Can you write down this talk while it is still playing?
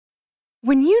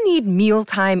When you need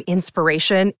mealtime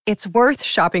inspiration, it's worth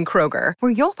shopping Kroger,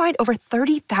 where you'll find over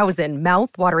 30,000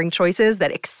 mouth-watering choices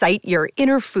that excite your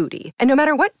inner foodie. And no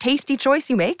matter what tasty choice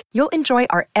you make, you'll enjoy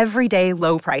our everyday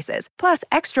low prices, plus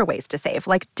extra ways to save,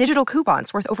 like digital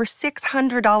coupons worth over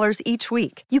 $600 each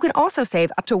week. You can also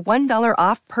save up to $1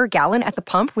 off per gallon at the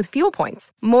pump with fuel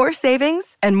points. More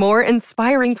savings and more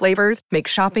inspiring flavors make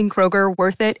shopping Kroger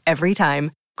worth it every time.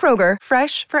 Kroger,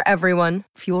 fresh for everyone.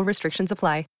 Fuel restrictions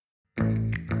apply.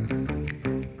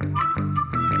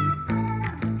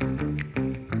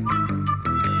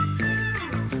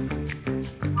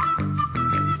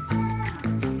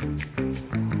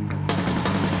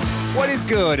 What is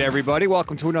good, everybody?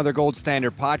 Welcome to another Gold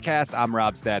Standard podcast. I'm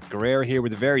Rob Stats Guerrero here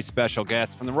with a very special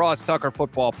guest from the Ross Tucker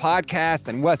Football Podcast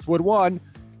and Westwood One.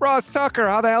 Ross Tucker,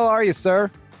 how the hell are you,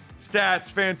 sir? Stats,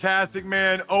 fantastic,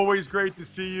 man. Always great to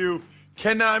see you.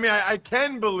 I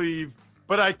can believe,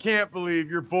 but I can't believe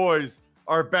your boys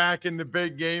are back in the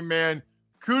big game, man.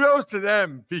 Kudos to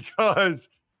them because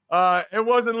it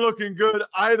wasn't looking good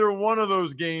either one of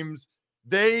those games.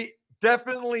 They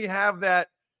definitely have that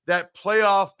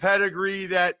playoff pedigree,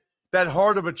 that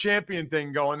heart of a champion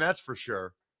thing going, that's for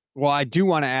sure. Well, I do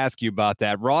want to ask you about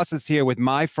that. Ross is here with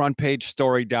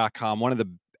myfrontpagestory.com, one of the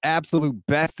absolute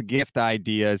best gift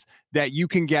ideas that you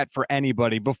can get for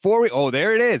anybody.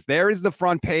 There it is. There is the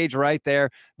front page right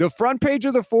there. The front page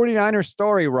of the 49ers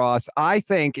story, Ross, I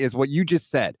think is what you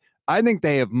just said. I think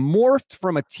they have morphed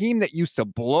from a team that used to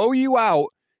blow you out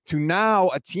to now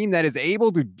a team that is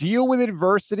able to deal with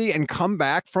adversity and come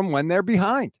back from when they're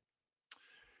behind.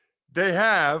 They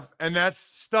have, and that's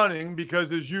stunning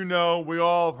because, as you know, we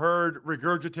all have heard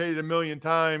regurgitated a million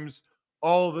times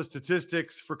all of the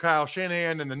statistics for Kyle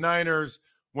Shanahan and the Niners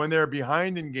when they're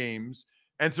behind in games.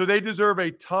 And so they deserve a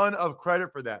ton of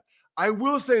credit for that. I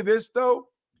will say this, though.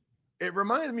 It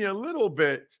reminds me a little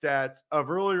bit, Stats, of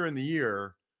earlier in the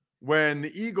year when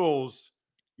the Eagles,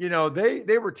 they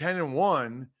were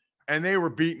 10-1 and they were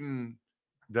beating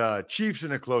the Chiefs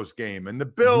in a close game and the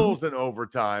Bills in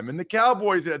overtime and the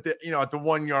Cowboys at the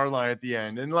 1 yard line at the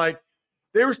end. And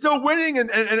they were still winning, and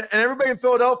everybody in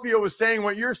Philadelphia was saying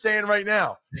what you're saying right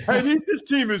now. Hey, this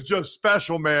team is just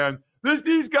special, man.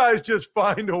 These guys just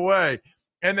find a way.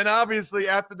 And then obviously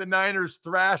after the Niners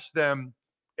thrashed them,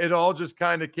 it all just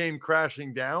kind of came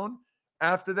crashing down.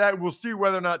 After that, we'll see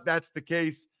whether or not that's the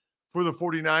case for the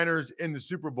 49ers in the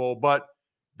Super Bowl. But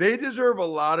they deserve a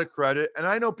lot of credit. And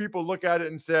I know people look at it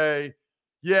and say,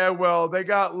 yeah, well, they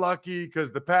got lucky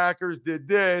because the Packers did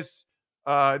this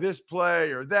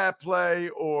play or that play,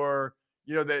 or,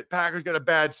 the Packers got a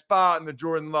bad spot in the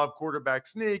Jordan Love quarterback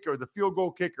sneak, or the field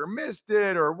goal kicker missed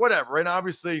it, or whatever. And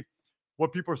obviously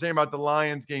what people are saying about the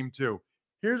Lions game too.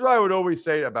 Here's what I would always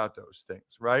say about those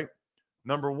things, right?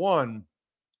 Number one,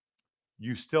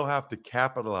 you still have to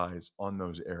capitalize on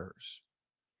those errors.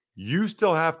 You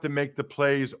still have to make the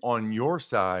plays on your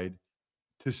side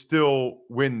to still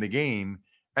win the game.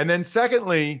 And then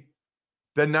secondly,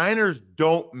 the Niners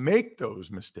don't make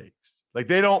those mistakes.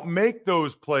 They don't make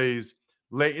those plays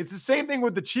late. It's the same thing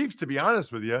with the Chiefs, to be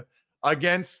honest with you,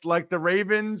 against the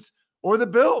Ravens or the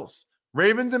Bills.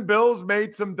 Ravens and Bills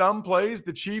made some dumb plays.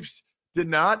 The Chiefs did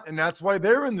not, and that's why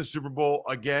they're in the Super Bowl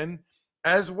again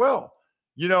as well.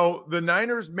 The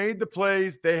Niners made the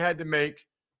plays they had to make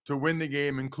to win the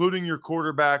game, including your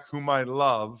quarterback, whom I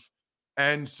love.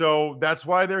 And so that's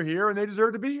why they're here, and they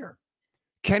deserve to be here.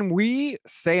 Can we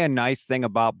say a nice thing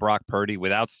about Brock Purdy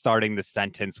without starting the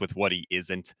sentence with what he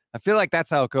isn't? I feel like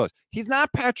that's how it goes. He's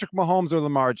not Patrick Mahomes or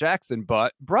Lamar Jackson,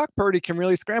 but Brock Purdy can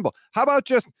really scramble. How about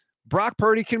just Brock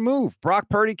Purdy can move? Brock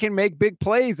Purdy can make big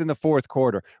plays in the fourth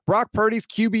quarter. Brock Purdy's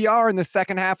QBR in the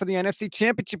second half of the NFC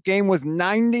Championship game was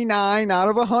 99 out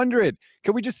of 100.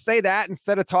 Can we just say that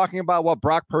instead of talking about what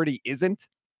Brock Purdy isn't?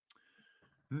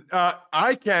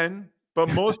 I can, but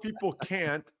most people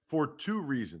can't for two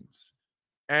reasons.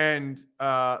 And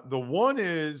the one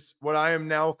is what I am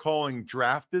now calling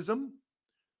draftism,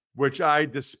 which I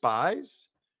despise.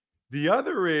 The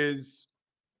other is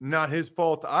not his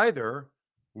fault either,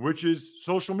 which is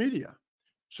social media.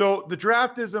 So the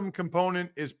draftism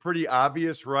component is pretty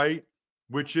obvious, right?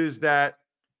 Which is that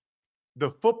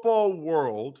the football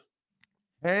world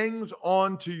hangs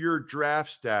on to your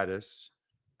draft status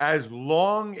as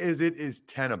long as it is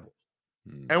tenable.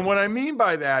 And what I mean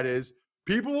by that is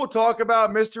people will talk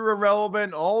about Mr.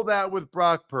 Irrelevant, all that with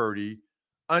Brock Purdy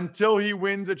until he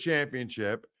wins a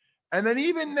championship. And then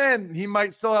even then, he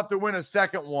might still have to win a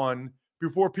second one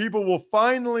before people will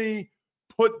finally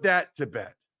put that to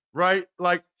bed, right?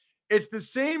 It's the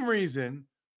same reason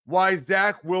why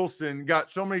Zach Wilson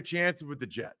got so many chances with the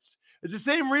Jets. It's the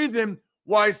same reason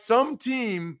why some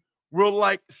team will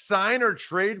like sign or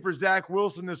trade for Zach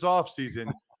Wilson this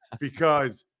offseason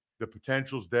because the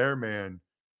potential's there, man.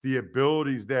 The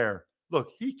ability's there. Look,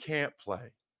 he can't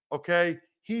play. Okay.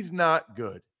 He's not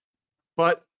good,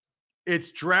 but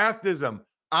it's draftism.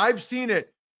 I've seen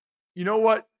it. You know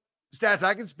what? Stats,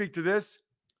 I can speak to this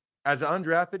as an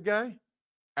undrafted guy.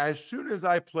 As soon as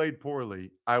I played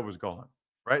poorly, I was gone.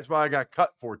 Right. That's why I got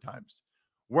cut 4 times.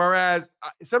 Whereas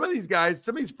some of these guys,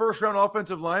 some of these first round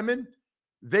offensive linemen,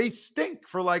 they stink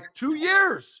for like 2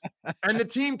 years and the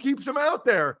team keeps them out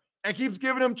there and keeps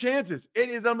giving them chances. It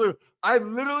is unbelievable. I've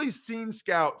literally seen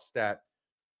scouts that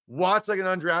watch like an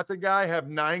undrafted guy have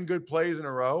 9 good plays in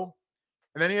a row.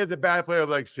 And then he has a bad play of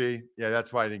like, see, yeah,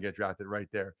 that's why I didn't get drafted right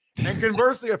there. And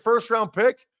conversely, a first round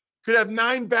pick could have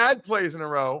 9 bad plays in a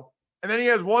row. And then he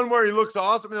has one where he looks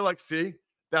awesome. And they're like, see,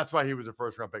 that's why he was a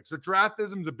first round pick. So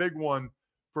draftism is a big one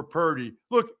for Purdy.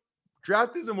 Look,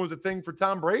 draftism was a thing for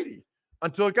Tom Brady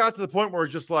until it got to the point where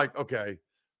it's just like, okay,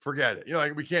 forget it. You know,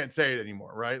 like we can't say it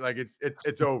anymore, right? Like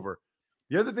it's over.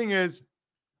 The other thing is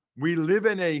we live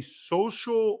in a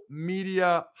social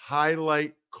media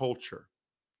highlight culture.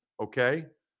 Okay.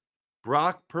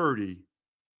 Brock Purdy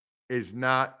is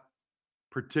not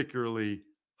particularly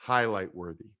highlight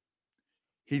worthy.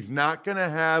 He's not going to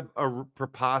have a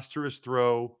preposterous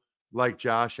throw like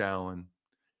Josh Allen.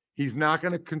 He's not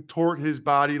going to contort his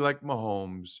body like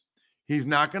Mahomes. He's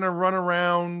not going to run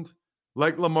around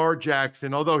like Lamar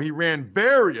Jackson, although he ran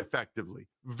very effectively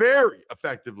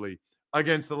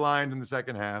against the Lions in the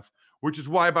second half, which is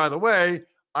why, by the way,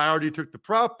 I already took the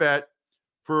prop bet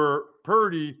for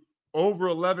Purdy over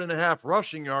 11.5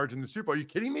 rushing yards in the Super Bowl. Are you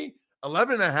kidding me?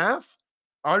 11.5?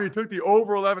 I already took the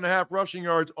over 11.5 rushing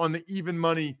yards on the Even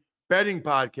Money betting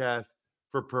podcast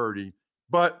for Purdy.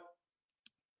 But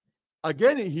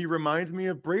again, he reminds me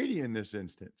of Brady in this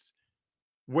instance,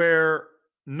 where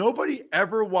nobody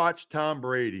ever watched Tom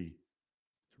Brady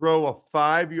throw a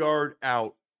 5-yard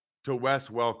out to Wes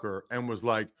Welker and was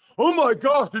like, oh my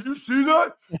gosh, did you see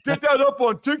that? Get that up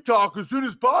on TikTok as soon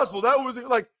as possible. That was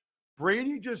like,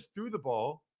 Brady just threw the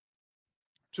ball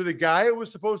to the guy it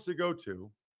was supposed to go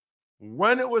to,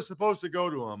 when it was supposed to go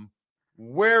to him,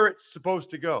 where it's supposed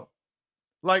to go.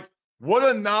 Like, what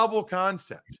a novel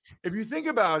concept. If you think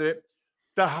about it,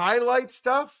 the highlight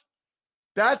stuff,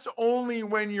 that's only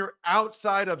when you're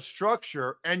outside of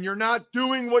structure and you're not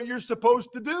doing what you're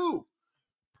supposed to do.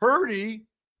 Purdy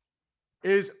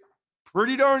is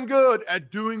pretty darn good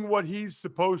at doing what he's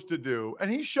supposed to do.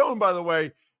 And he's shown, by the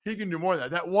way, he can do more than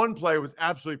that. That one play was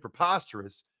absolutely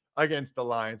preposterous against the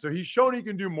Lions. So he's shown he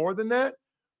can do more than that.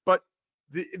 But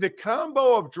the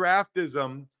combo of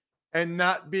draftism and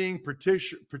not being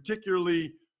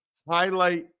particularly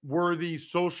highlight-worthy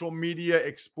social media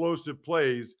explosive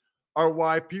plays are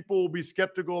why people will be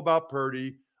skeptical about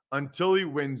Purdy until he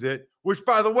wins it, which,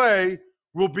 by the way,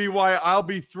 will be why I'll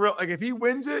be thrilled. Like, if he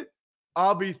wins it,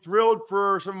 I'll be thrilled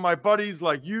for some of my buddies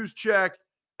like Juszczyk,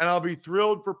 and I'll be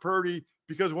thrilled for Purdy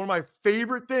because one of my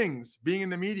favorite things being in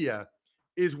the media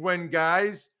is when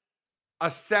guys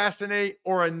assassinate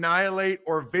or annihilate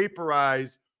or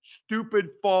vaporize stupid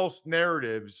false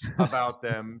narratives about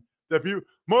them. That people,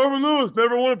 Marvin Lewis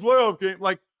never won a playoff game.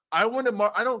 Like, I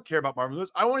don't care about Marvin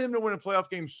Lewis. I want him to win a playoff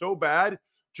game so bad,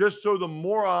 just so the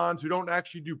morons who don't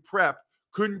actually do prep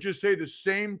couldn't just say the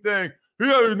same thing.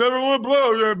 Yeah, he never won a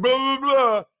playoff game, blah, blah,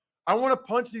 blah. I want to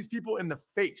punch these people in the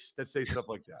face that say stuff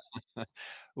like that.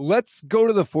 Let's go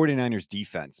to the 49ers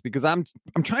defense because I'm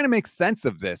trying to make sense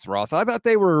of this, Ross. I thought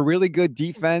they were a really good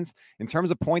defense in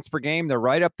terms of points per game. They're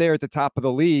right up there at the top of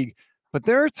the league, but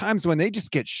there are times when they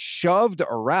just get shoved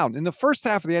around. In the first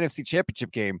half of the NFC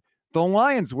Championship game, the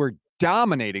Lions were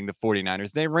dominating the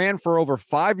 49ers. They ran for over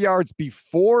 5 yards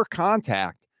before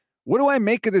contact. What do I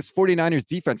make of this 49ers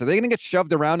defense? Are they going to get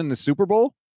shoved around in the Super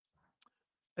Bowl?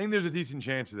 I think there's a decent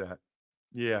chance of that.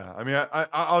 Yeah. I mean,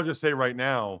 I'll just say right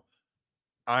now,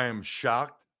 I am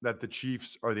shocked that the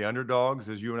Chiefs are the underdogs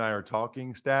as you and I are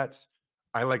talking stats.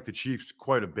 I like the Chiefs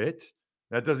quite a bit.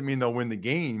 That doesn't mean they'll win the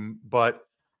game, but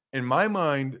in my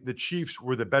mind, the Chiefs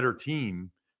were the better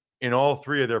team in all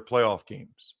 3 of their playoff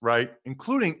games, right?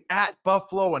 Including at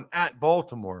Buffalo and at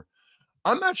Baltimore.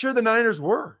 I'm not sure the Niners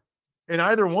were in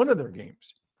either one of their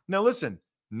games. Now, listen,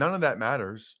 none of that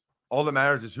matters. All that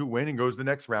matters is who wins and goes the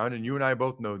next round, and you and I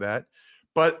both know that.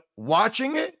 But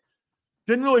watching it,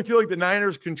 didn't really feel like the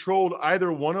Niners controlled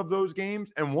either one of those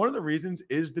games, and one of the reasons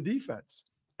is the defense.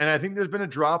 And I think there's been a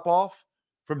drop-off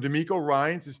from DeMeco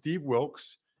Ryans to Steve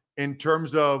Wilks in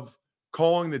terms of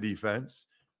calling the defense.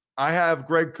 I have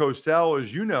Greg Cosell,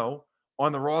 as you know,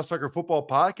 on the Raw Sucker Football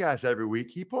podcast every week.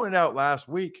 He pointed out last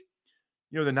week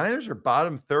the Niners are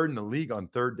bottom third in the league on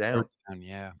third down.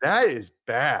 Yeah. That is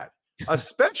bad,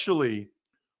 especially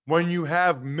when you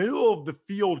have middle of the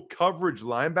field coverage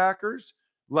linebackers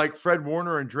like Fred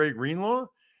Warner and Dre Greenlaw,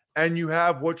 and you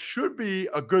have what should be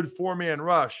a good four-man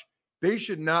rush. They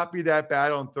should not be that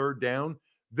bad on third down.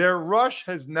 Their rush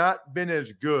has not been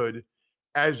as good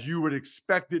as you would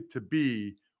expect it to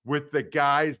be with the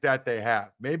guys that they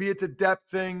have. Maybe it's a depth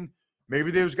thing.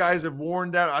 Maybe those guys have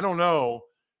worn down. I don't know.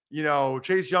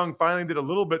 Chase Young finally did a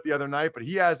little bit the other night, but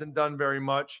he hasn't done very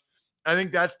much. I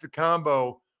think that's the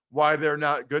combo why they're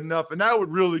not good enough. And that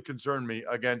would really concern me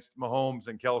against Mahomes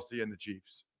and Kelsey and the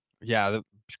Chiefs. Yeah,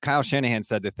 Kyle Shanahan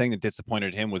said the thing that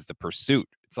disappointed him was the pursuit.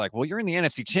 It's like, well, you're in the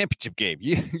NFC Championship game.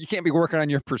 You can't be working on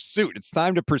your pursuit. It's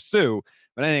time to pursue.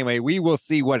 But anyway, we will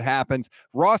see what happens.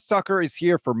 Ross Tucker is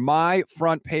here for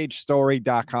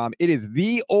myfrontpagestory.com. It is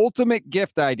the ultimate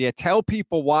gift idea. Tell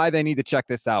people why they need to check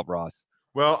this out, Ross.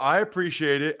 Well, I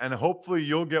appreciate it. And hopefully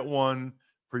you'll get one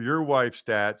for your wife's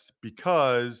stats,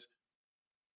 because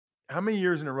how many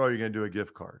years in a row are you going to do a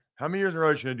gift card? How many years in a row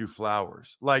are you going to do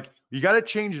flowers? Like, you got to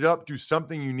change it up, do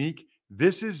something unique.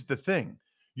 This is the thing.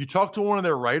 You talk to one of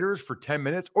their writers for 10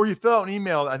 minutes, or you fill out an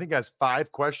email that I think has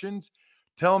 5 questions.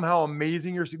 Tell them how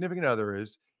amazing your significant other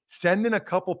is. Send in a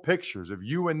couple pictures of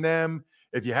you and them.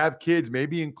 If you have kids,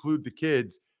 maybe include the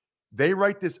kids. They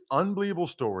write this unbelievable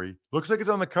story. Looks like it's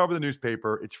on the cover of the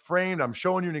newspaper. It's framed. I'm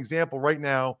showing you an example right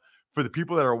now for the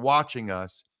people that are watching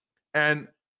us. And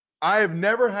I have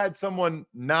never had someone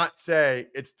not say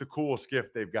it's the coolest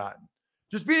gift they've gotten.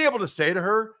 Just being able to say to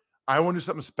her, I want to do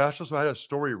something special, so I had a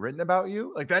story written about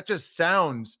you. Like, that just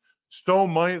sounds so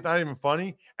money. It's not even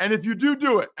funny. And if you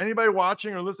do it, anybody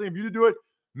watching or listening, if you do it,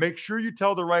 make sure you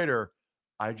tell the writer,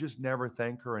 I just never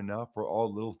thank her enough for all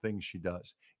the little things she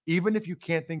does. Even if you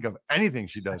can't think of anything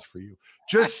she does for you,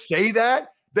 just say that.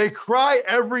 They cry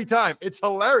every time. It's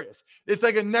hilarious. It's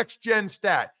like a next gen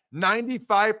stat.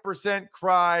 95%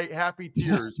 cry, happy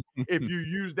tears if you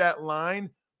use that line.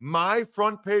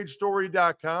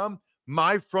 myfrontpagestory.com,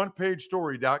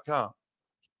 myfrontpagestory.com.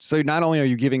 So not only are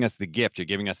you giving us the gift, you're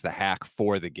giving us the hack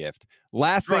for the gift.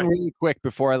 Last thing really quick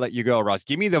before I let you go, Ross,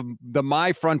 give me the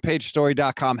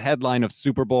myfrontpagestory.com headline of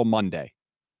Super Bowl Monday.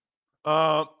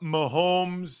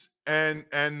 Mahomes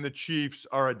and the Chiefs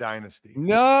are a dynasty.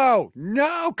 No,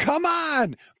 come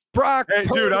on. Brock Hey,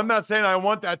 Purdy. dude, I'm not saying I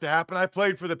want that to happen. I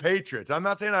played for the Patriots. I'm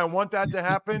not saying I want that to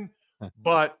happen,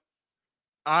 but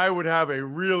I would have a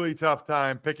really tough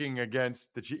time picking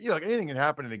against the Chiefs. Like, anything can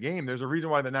happen in the game. There's a reason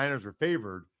why the Niners are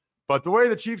favored. But the way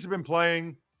the Chiefs have been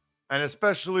playing, and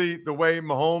especially the way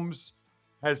Mahomes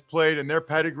has played and their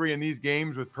pedigree in these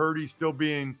games with Purdy still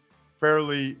being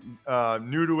fairly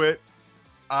new to it,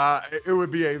 it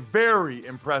would be a very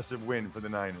impressive win for the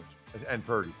Niners and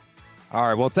Purdy. All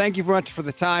right. Well, thank you very much for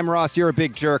the time, Ross. You're a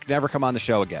big jerk. Never come on the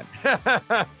show again.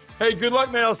 Hey, good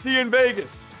luck, man. I'll see you in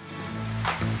Vegas.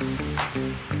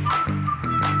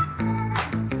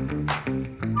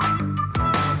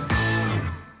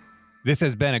 This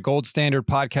has been a Gold Standard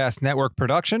Podcast Network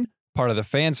production, part of the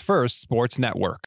Fans First Sports Network.